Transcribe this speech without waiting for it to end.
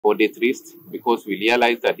audit risk because we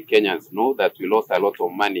realized that the Kenyans know that we lost a lot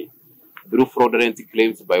of money through fraudulent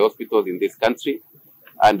claims by hospitals in this country.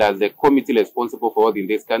 And as the committee responsible for audit in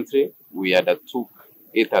this country, we undertook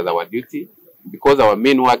it as our duty because our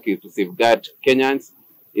main work is to safeguard Kenyans,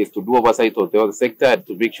 is to do oversight of the health sector,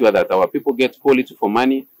 to make sure that our people get quality for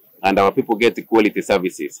money and our people get quality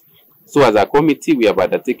services. So as a committee, we have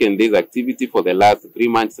undertaken this activity for the last 3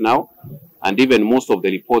 months now. And even most of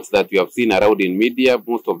the reports that we have seen around in media,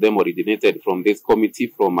 most of them originated from this committee,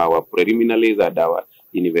 from our preliminaries and our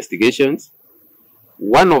investigations.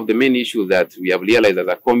 One of the main issues that we have realized as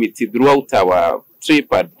a committee throughout our trip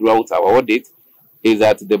and throughout our audit is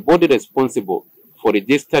that the body responsible for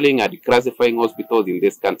registering and classifying hospitals in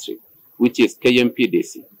this country, which is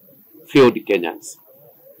Kmpdc, failed Kenyans.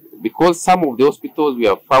 Because some of the hospitals we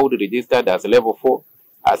have found registered as level 4,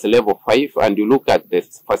 as level 5, and you look at the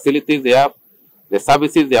facilities they have, the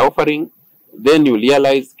services they are offering, then you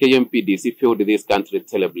realize Kmpdc failed this country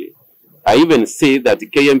terribly. I even say that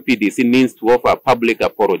Kmpdc needs to offer a public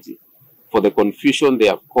apology for the confusion they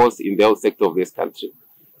have caused in the health sector of this country.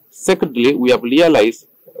 Secondly, we have realized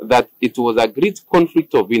that it was a great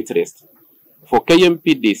conflict of interest for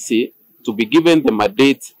Kmpdc to be given the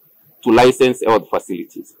mandate to license health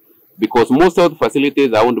facilities, because most health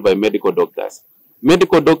facilities are owned by medical doctors.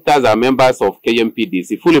 Medical doctors are members of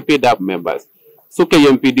Kmpdc, fully paid up members. So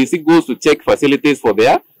Kmpdc goes to check facilities for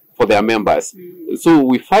their members. So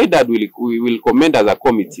we find that we will commend as a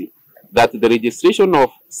committee that the registration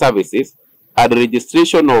of services and the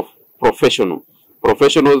registration of professionals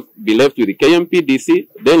be left with the Kmpdc,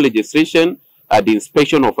 then registration and the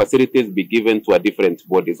inspection of facilities be given to a different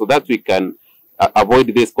body so that we can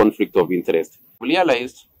avoid this conflict of interest. We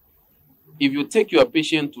realized if you take your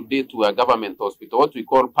patient today to a government hospital, what we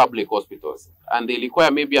call public hospitals, and they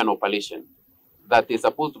require maybe an operation that is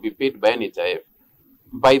supposed to be paid by NHIF,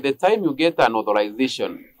 by the time you get an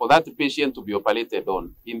authorization for that patient to be operated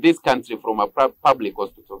on in this country from a public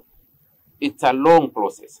hospital, it's a long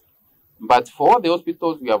process. But for all the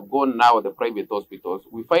hospitals we have gone now, the private hospitals,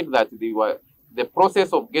 we find that the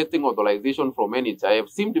process of getting authorization from NHIF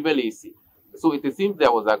seemed very easy. So it seems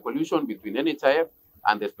there was a collusion between NHIF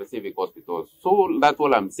and the specific hospitals. So that's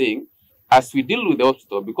all I'm saying. As we deal with the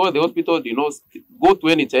hospital, because the hospital did not go to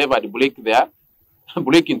NHIF and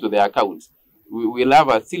break into their accounts, we will have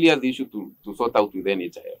a serious issue to sort out with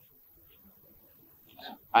NHIF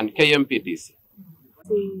and Kmpdc.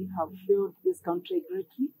 They have failed this country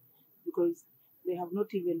greatly because they have not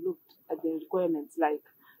even looked at the requirements. Like,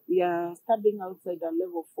 we are standing outside a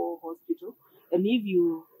level 4 hospital, and if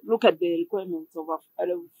you look at the requirements of a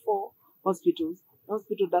level 4 hospital, the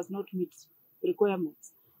hospital does not meet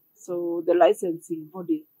requirements. So the licensing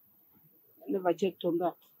body never checked on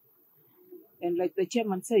that. And like the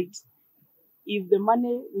chairman said, if the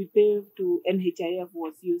money we pay to NHIF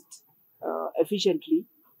was used efficiently,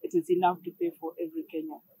 it is enough to pay for every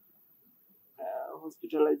Kenyan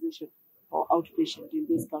hospitalization or outpatient in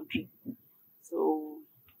this country. So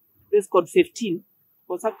this Code 15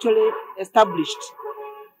 was actually established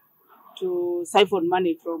to siphon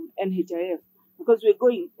money from NHIF, because we're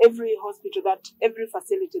going every hospital, every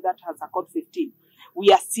facility that has a Code 15,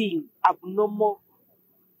 we are seeing abnormal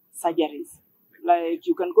surgeries. Like,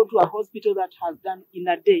 you can go to a hospital that has done in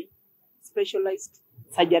a day specialized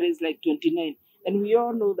surgeries like 29. And we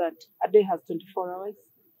all know that a day has 24 hours.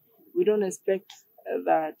 We don't expect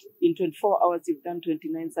that in 24 hours you've done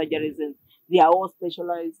 29 surgeries and they are all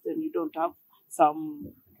specialized and you don't have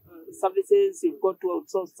some services, you've got to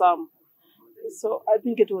outsource some. So I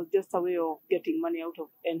think it was just a way of getting money out of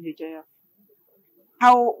NHIF.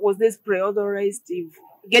 How was this pre-authorized if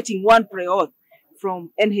getting one pre-auth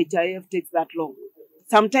from NHIF takes that long?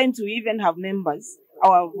 Sometimes we even have members,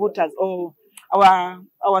 our voters or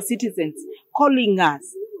our citizens, calling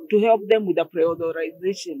us to help them with the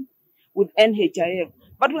pre-authorization with NHIF.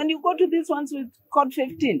 But when you go to these ones with Code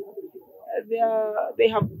 15, they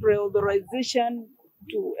have pre-authorization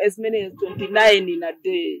to as many as 29 in a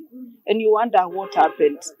day. And you wonder what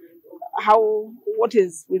happened. What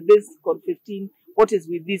is with this Code 15? What is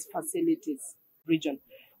with these facilities? Region.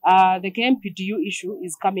 The KMPDU issue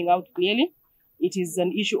is coming out clearly. It is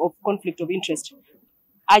an issue of conflict of interest.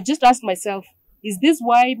 I just asked myself, is this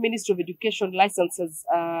why Ministry of Education licenses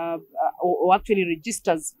or actually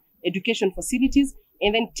registers education facilities,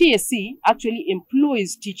 and then TSC actually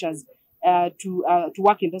employs teachers to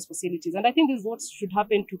work in those facilities? And I think this is what should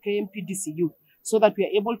happen to KMPDCU, so that we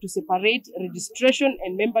are able to separate registration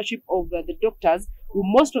and membership of the doctors, who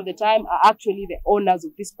most of the time are actually the owners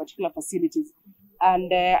of these particular facilities.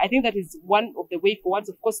 And I think that is one of the way forwards.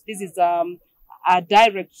 Of course, this is a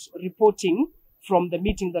direct reporting from the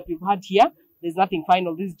meeting that we've had here. There's nothing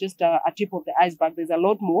final. This is just a tip of the iceberg. There's a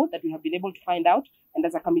lot more that we have been able to find out. And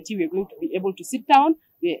as a committee, we're going to be able to sit down.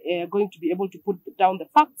 We're going to be able to put down the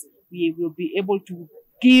facts. We will be able to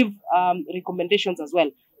give recommendations as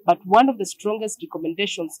well. But one of the strongest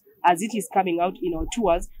recommendations, as it is coming out in our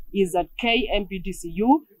tours, is that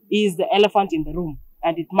Kmpdcu is the elephant in the room,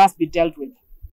 and it must be dealt with.